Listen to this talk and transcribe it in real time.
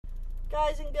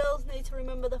Guys and girls need to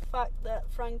remember the fact that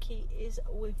Frankie is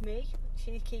with me.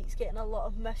 She keeps getting a lot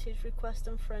of message requests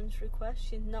and friends requests.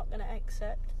 She's not going to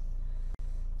accept,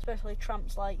 especially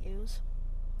tramps like yous.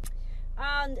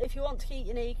 And if you want to keep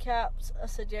your kneecaps, I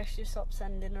suggest you stop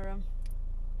sending her them.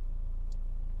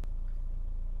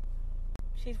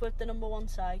 She's with the #1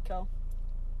 psycho.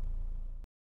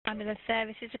 Ambulance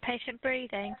service, is the patient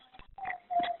breathing?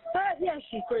 Yeah,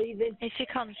 she's breathing. Is she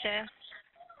conscious?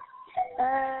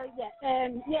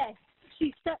 Yeah.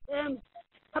 She's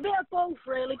a bit of both,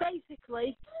 really.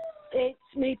 Basically, it's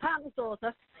my partner's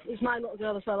daughter. It's my little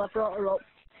girl as well. I brought her up.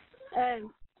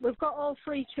 We've got all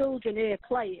 3 children here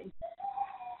playing,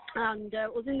 and I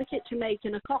was in the kitchen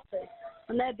making a coffee,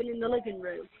 and they've been in the living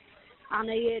room, and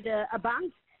I heard a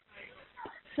bang.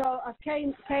 So I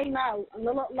came out, and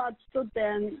the little lad stood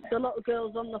there, and the little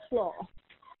girl's on the floor,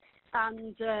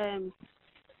 and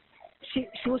she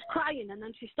was crying, and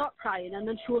then she stopped crying, and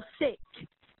then she was sick,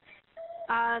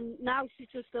 and now she's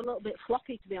just a little bit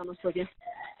floppy, to be honest with you.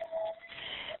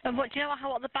 And what do you know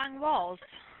what the bang was?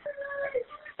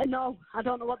 No, I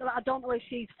don't know I don't know if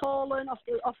she's fallen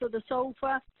off of the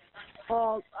sofa,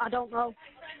 or I don't know.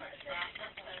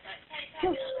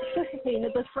 Just there's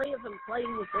 3 of them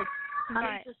playing with us. And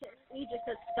right. he just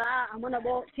said start, and when I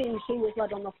walked in, she was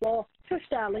laid on the floor. Shush,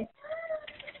 darling.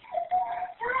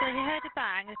 So you heard a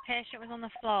bang, the patient was on the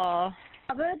floor?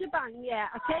 I've heard a bang, yeah.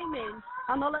 I came in,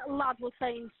 and the little lad was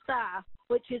saying Star,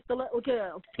 which is the little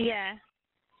girl. Yeah.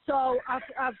 So I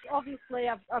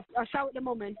shouted to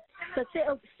Mummy, said sit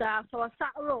up, Star. So I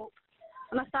sat her up,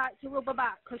 and I started to rub her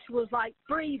back, because she was, like,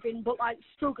 breathing, but, like,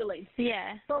 struggling.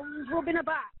 Yeah. So I was rubbing her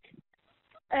back.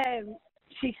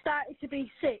 She started to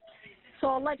be sick. So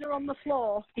I led her on the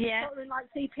floor, yeah. put her in like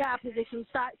CPR position,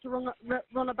 started to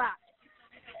run her back.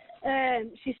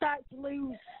 She started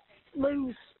to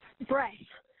lose breath.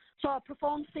 So I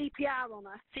performed CPR on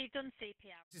her. So you've done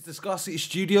CPR? This is the Scarcity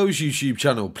Studios YouTube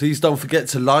channel. Please don't forget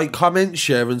to like, comment,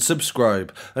 share and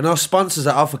subscribe. And our sponsors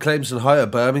at Alpha Claims and Hire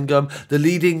Birmingham, the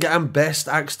leading and best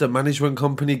accident management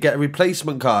company. Get a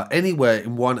replacement car anywhere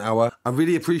in 1 hour. I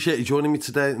really appreciate you joining me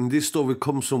today, and this story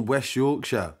comes from West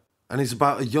Yorkshire. And it's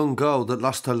about a young girl that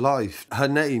lost her life. Her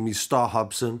name is Star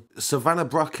Hobson. Savannah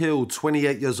Brockhill,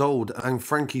 28 years old, and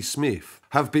Frankie Smith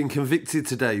have been convicted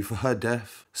today for her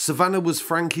death. Savannah was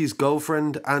Frankie's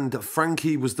girlfriend, and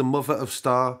Frankie was the mother of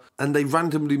Star, and they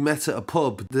randomly met at a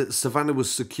pub that Savannah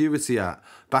was security at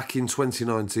back in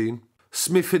 2019.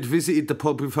 Smith had visited the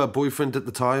pub with her boyfriend at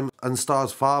the time and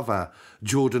Star's father,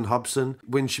 Jordan Hobson,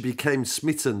 when she became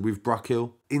smitten with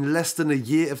Brockhill. In less than a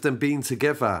year of them being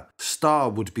together, Star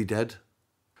would be dead.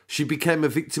 She became a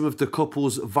victim of the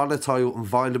couple's volatile and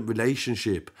violent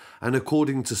relationship, and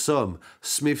according to some,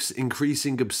 Smith's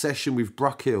increasing obsession with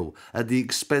Brockhill at the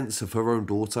expense of her own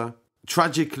daughter.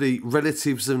 Tragically,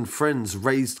 relatives and friends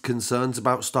raised concerns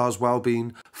about Star's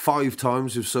well-being 5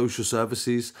 times with social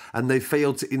services, and they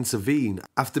failed to intervene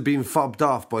after being fobbed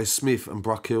off by Smith and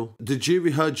Brockhill. The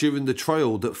jury heard during the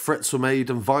trial that threats were made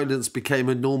and violence became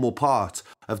a normal part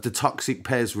of the toxic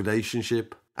pair's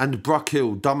relationship, and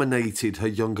Brockhill dominated her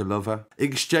younger lover.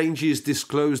 Exchanges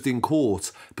disclosed in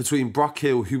court between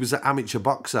Brockhill, who was an amateur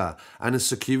boxer, and a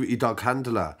security dog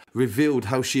handler, revealed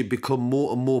how she had become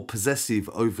more and more possessive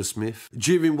over Smith.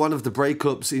 During one of the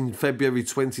breakups in February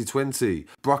 2020,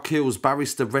 Brockhill's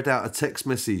barrister read out a text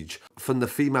message from the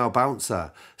female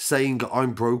bouncer saying,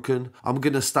 "I'm broken, I'm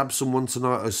gonna stab someone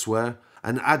tonight, I swear,"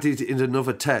 and added in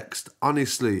another text,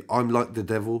 "Honestly, I'm like the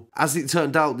devil." As it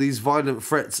turned out, these violent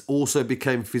threats also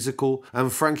became physical,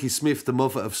 and Frankie Smith, the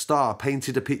mother of Star,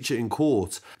 painted a picture in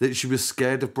court that she was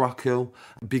scared of Brockhill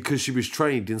because she was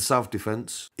trained in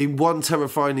self-defense. In one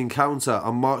terrifying encounter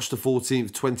on March the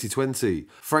 14th, 2020,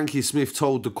 Frankie Smith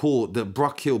told the court that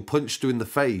Brockhill punched her in the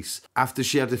face after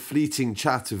she had a fleeting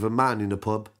chat with a man in a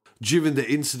pub. During the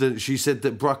incident, she said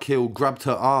that Brockhill grabbed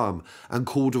her arm and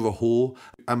called her a whore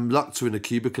and locked her in a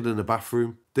cubicle in a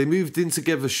bathroom. They moved in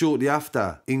together shortly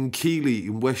after in Keighley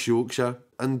in West Yorkshire,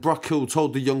 and Brockhill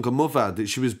told the younger mother that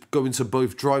she was going to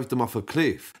both drive them off a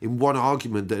cliff in one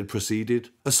argument that had proceeded.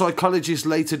 A psychologist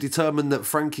later determined that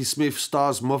Frankie Smith,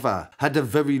 Star's mother, had a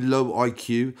very low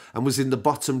IQ and was in the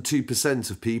bottom 2%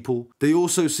 of people. They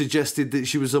also suggested that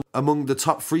she was among the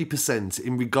top 3%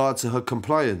 in regard to her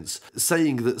compliance,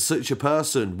 saying that such a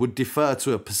person would defer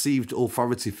to a perceived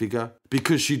authority figure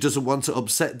because she doesn't want to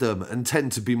upset them and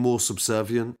tend to be more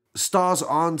subservient. Star's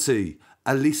auntie,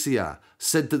 Alicia,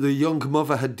 said that the young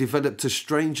mother had developed a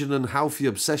strange and unhealthy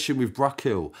obsession with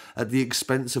Brockhill at the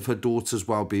expense of her daughter's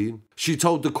well-being. She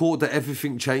told the court that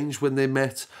everything changed when they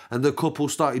met and the couple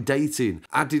started dating,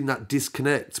 adding that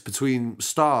disconnect between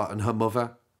Star and her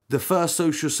mother. The first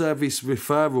social service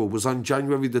referral was on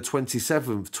January the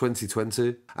 27th,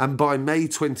 2020, and by May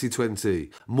 2020,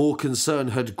 more concern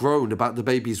had grown about the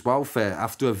baby's welfare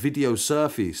after a video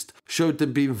surfaced, showed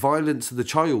them being violent to the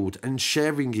child and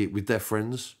sharing it with their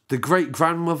friends. The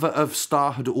great-grandmother of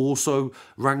Star had also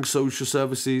rang social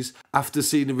services after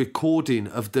seeing a recording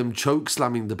of them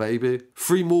choke-slamming the baby.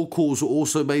 3 more calls were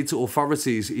also made to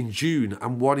authorities in June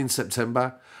and 1 in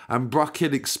September, and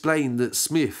Brockhill explained that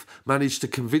Smith managed to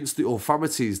convince the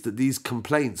authorities that these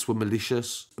complaints were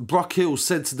malicious. Brockhill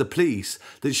said to the police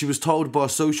that she was told by a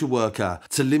social worker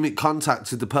to limit contact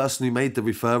with the person who made the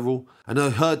referral, and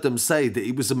I heard them say that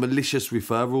it was a malicious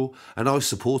referral, and I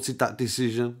supported that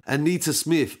decision. Anita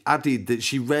Smith added that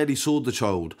she rarely saw the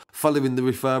child following the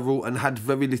referral and had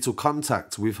very little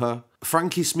contact with her.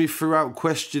 Frankie Smith, throughout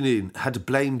questioning, had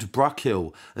blamed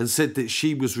Brockhill and said that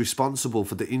she was responsible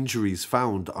for the injuries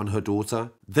found on her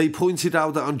daughter. They pointed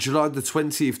out that on July the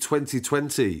 20th,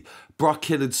 2020,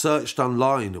 Brockhill had searched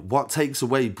online what takes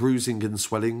away bruising and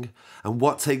swelling and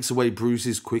what takes away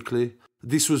bruises quickly.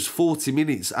 This was 40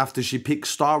 minutes after she picked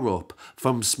Star up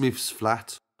from Smith's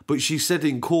flat. But she said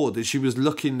in court that she was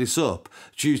looking this up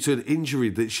due to an injury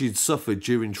that she'd suffered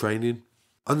during training.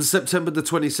 On September the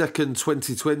 22nd,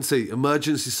 2020,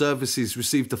 emergency services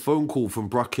received a phone call from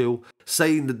Brockhill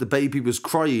saying that the baby was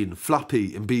crying,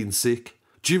 floppy and being sick.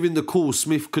 During the call,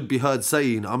 Smith could be heard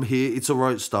saying, "I'm here, it's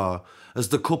alright, Star," as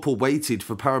the couple waited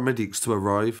for paramedics to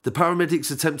arrive. The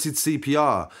paramedics attempted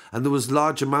CPR and there was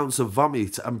large amounts of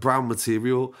vomit and brown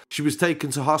material. She was taken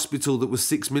to hospital that was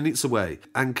 6 minutes away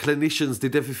and clinicians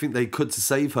did everything they could to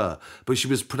save her, but she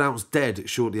was pronounced dead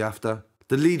shortly after.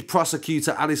 The lead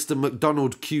prosecutor, Alistair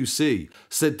McDonald QC,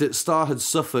 said that Star had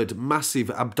suffered massive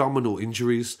abdominal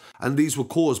injuries, and these were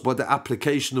caused by the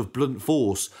application of blunt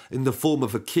force in the form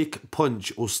of a kick,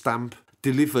 punch or stamp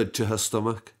delivered to her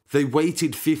stomach. They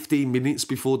waited 15 minutes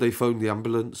before they phoned the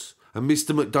ambulance. And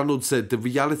Mr. McDonald said the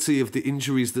reality of the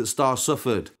injuries that Star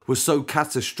suffered was so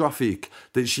catastrophic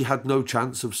that she had no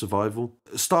chance of survival.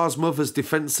 Star's mother's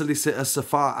defence solicitor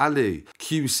Safar Ali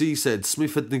QC said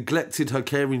Smith had neglected her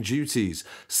caring duties,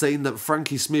 saying that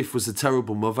Frankie Smith was a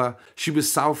terrible mother. She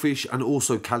was selfish and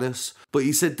also callous, but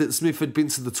he said that Smith had been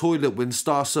to the toilet when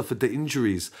Star suffered the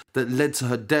injuries that led to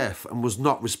her death and was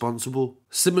not responsible.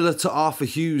 Similar to Arthur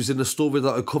Hughes in a story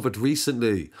that I covered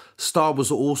recently, Star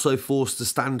was also forced to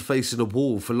stand facing a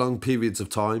wall for long periods of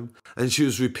time, and she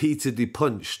was repeatedly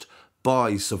punched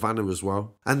by Savannah as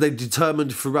well. And they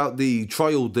determined throughout the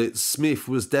trial that Smith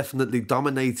was definitely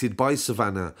dominated by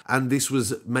Savannah, and this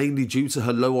was mainly due to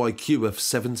her low IQ of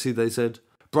 70, they said.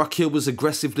 Brockhill was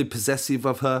aggressively possessive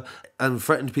of her and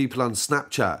threatened people on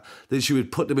Snapchat that she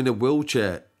would put them in a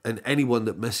wheelchair and anyone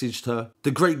that messaged her. The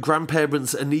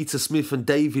great-grandparents Anita Smith and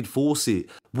David Fawcett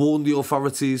warned the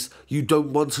authorities, "You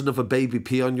don't want another baby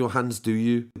pee on your hands, do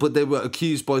you?" But they were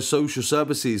accused by social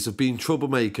services of being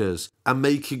troublemakers and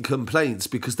making complaints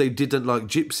because they didn't like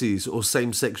gypsies or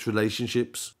same-sex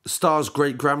relationships. Star's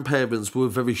great-grandparents were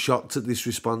very shocked at this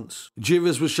response.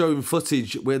 Jurors were showing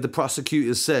footage where the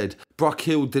prosecutors said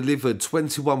Brockhill delivered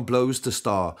 21 blows to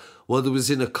Star while they was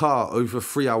in a car over a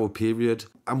 3-hour period,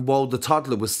 and while the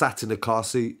toddler was sat in a car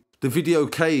seat. The video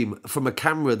came from a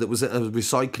camera that was at a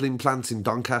recycling plant in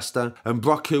Doncaster, and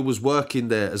Brockhill was working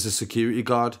there as a security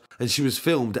guard, and she was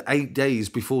filmed 8 days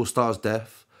before Star's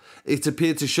death. It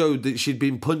appeared to show that she'd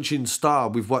been punching Star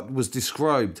with what was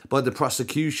described by the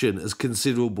prosecution as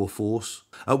considerable force.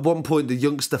 At one point, the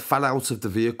youngster fell out of the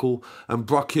vehicle, and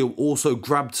Brockhill also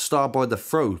grabbed Star by the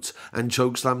throat and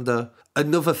chokeslammed her.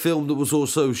 Another film that was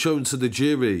also shown to the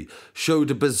jury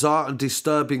showed a bizarre and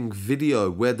disturbing video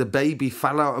where the baby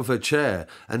fell out of her chair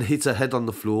and hit her head on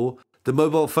the floor. The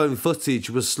mobile phone footage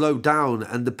was slowed down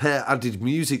and the pair added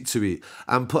music to it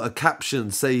and put a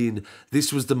caption saying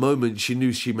this was the moment she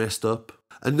knew she messed up.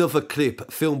 Another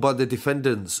clip, filmed by the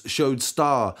defendants, showed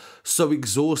Star so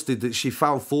exhausted that she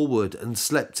fell forward and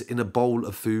slept in a bowl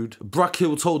of food.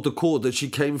 Brockhill told the court that she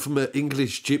came from an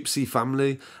English gypsy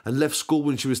family and left school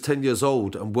when she was 10 years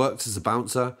old and worked as a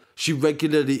bouncer. She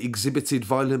regularly exhibited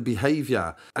violent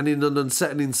behaviour, and in an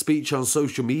unsettling speech on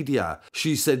social media,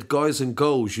 she said, "Guys and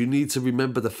girls, you need to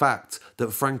remember the fact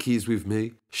that Frankie is with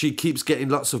me. She keeps getting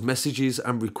lots of messages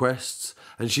and requests,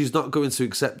 and she's not going to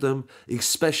accept them,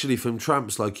 especially from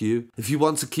tramps like you. If you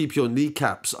want to keep your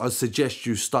kneecaps, I suggest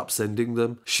you stop sending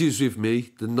them. She's with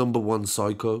me, the #1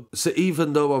 psycho." So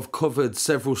even though I've covered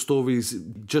several stories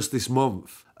just this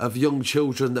month of young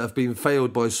children that have been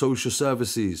failed by social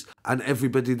services and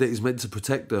everybody that is meant to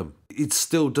protect them, it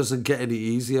still doesn't get any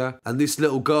easier. And this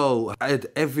little girl had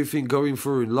everything going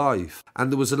for her in life,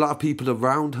 and there was a lot of people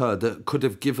around her that could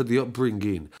have given her the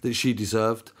upbringing that she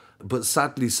deserved. but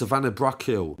sadly Savannah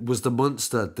Brockhill was the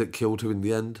monster that killed her in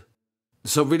the end.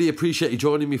 So really appreciate you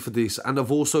joining me for this, and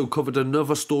I've also covered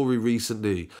another story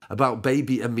recently about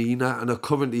baby Amina, and I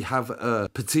currently have a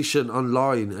petition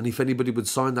online, and if anybody would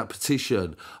sign that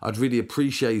petition, I'd really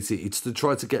appreciate it. It's to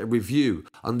try to get a review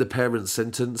on the parent's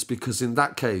sentence, because in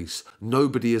that case,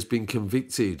 nobody has been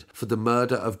convicted for the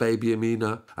murder of baby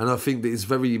Amina, and I think that it's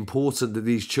very important that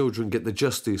these children get the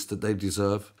justice that they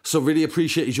deserve. So really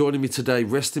appreciate you joining me today.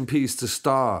 Rest in peace to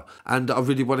Star, and I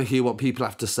really want to hear what people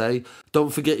have to say.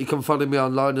 Don't forget you can follow me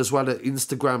online as well at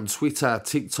Instagram, Twitter,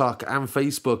 TikTok and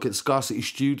Facebook at Scarcity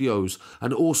Studios,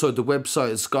 and also the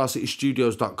website at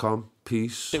scarcitystudios.com.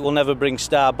 Peace. It will never bring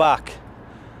Star back.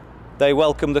 They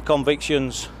welcome the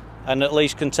convictions and at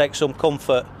least can take some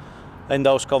comfort in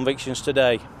those convictions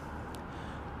today.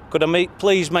 Could I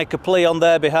please make a plea on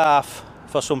their behalf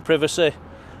for some privacy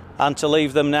and to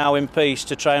leave them now in peace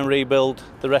to try and rebuild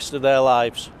the rest of their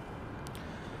lives.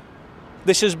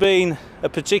 This has been a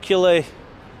particularly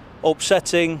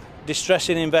upsetting,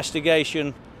 distressing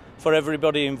investigation for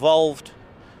everybody involved.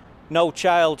 No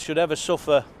child should ever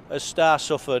suffer as Star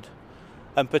suffered,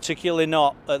 and particularly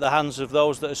not at the hands of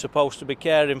those that are supposed to be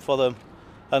caring for them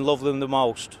and love them the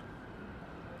most.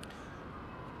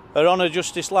 Her Honour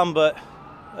Justice Lambert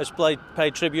has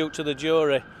paid tribute to the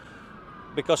jury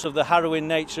because of the harrowing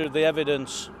nature of the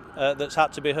evidence that's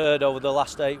had to be heard over the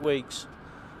last 8 weeks.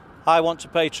 I want to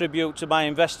pay tribute to my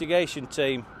investigation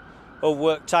team, who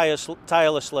worked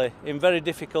tirelessly in very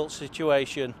difficult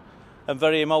situation and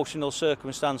very emotional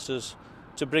circumstances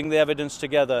to bring the evidence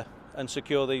together and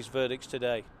secure these verdicts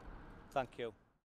today. Thank you.